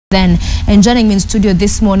then. And joining me in studio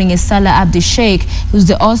this morning is Salah Abdi Sheikh, who's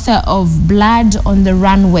the author of Blood on the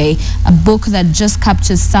Runway, a book that just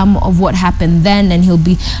captures some of what happened then, and he'll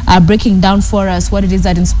be breaking down for us what it is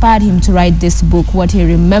that inspired him to write this book, what he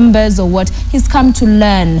remembers or what he's come to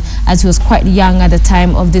learn as he was quite young at the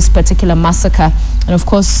time of this particular massacre, and of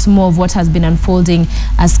course more of what has been unfolding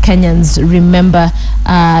as Kenyans remember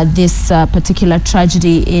this particular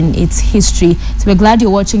tragedy in its history. So we're glad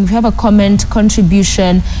you're watching. If you have a comment,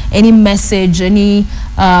 contribution, any message, any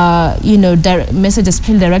message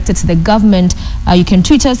especially directed to the government, you can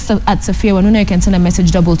tweet us at Sophia Wanuna. You can send a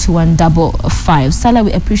message 22155. Salah,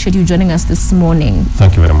 we appreciate you joining us this morning.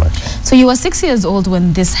 Thank you very much. So you were 6 years old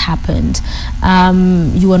when this happened.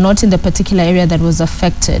 You were not in the particular area that was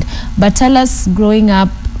affected, but tell us, growing up,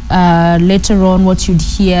 later on, what you'd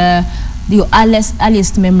hear, your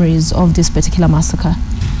earliest memories of this particular massacre.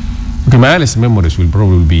 Okay, my earliest memories will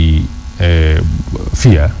probably be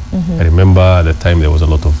fear. I remember at the time there was a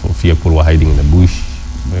lot of fear. People were hiding in the bush.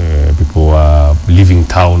 People were leaving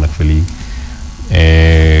town, actually.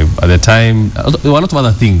 At the time, there were a lot of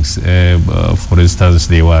other things. For instance,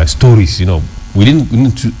 there were stories. We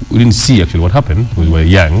didn't see actually what happened. We were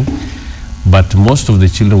young, but most of the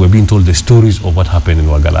children were being told the stories of what happened in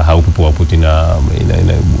Wagalla, how people were put in how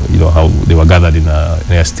they were gathered in an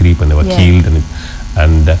airstrip and they were killed,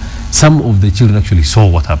 and some of the children actually saw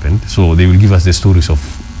what happened, so they will give us the stories of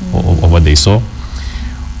what they saw.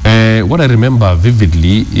 What I remember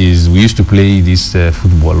vividly is we used to play this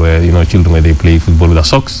football where, children, where they play football with their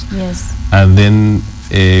socks. Yes. And then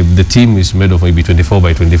the team is made of maybe 24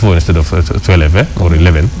 by 24 instead of 12 or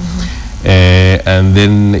 11. And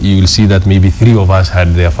then you will see that maybe 3 of us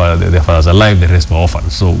had their fathers alive, the rest were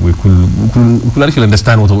orphans. So we could actually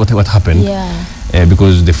understand what happened. Yeah.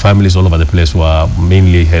 Because the families all over the place were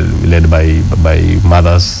mainly led by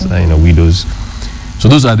mothers, widows. So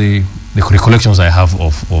those are the recollections I have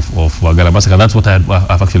of Wagalla Massacre. That's what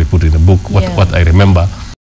I've actually put in the book, what I remember.